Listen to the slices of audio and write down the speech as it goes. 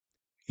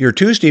Your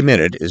Tuesday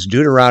Minute is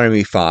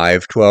Deuteronomy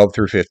 5:12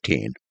 through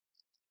 15.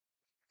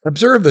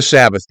 Observe the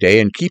Sabbath day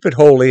and keep it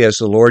holy as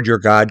the Lord your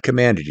God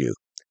commanded you.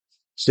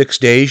 6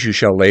 days you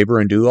shall labor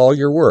and do all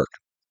your work.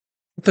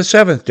 But the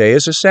seventh day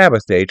is a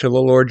Sabbath day to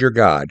the Lord your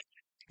God.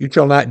 You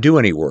shall not do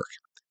any work.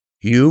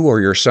 You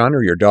or your son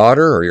or your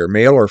daughter or your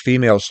male or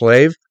female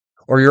slave,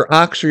 or your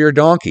ox or your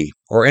donkey,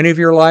 or any of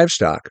your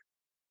livestock,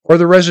 or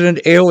the resident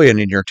alien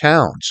in your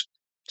towns,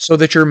 so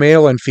that your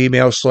male and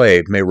female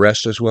slave may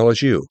rest as well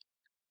as you.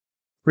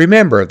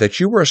 Remember that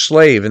you were a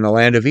slave in the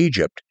land of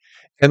Egypt,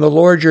 and the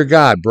Lord your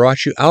God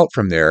brought you out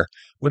from there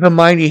with a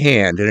mighty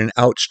hand and an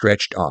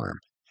outstretched arm.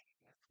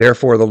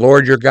 Therefore the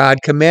Lord your God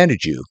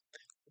commanded you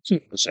to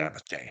keep the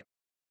Sabbath day.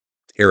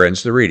 Here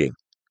ends the reading.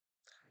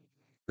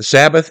 The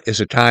Sabbath is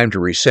a time to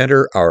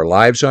recenter our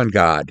lives on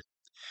God.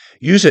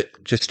 Use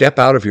it to step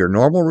out of your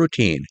normal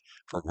routine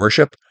for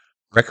worship,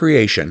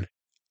 recreation,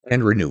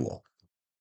 and renewal.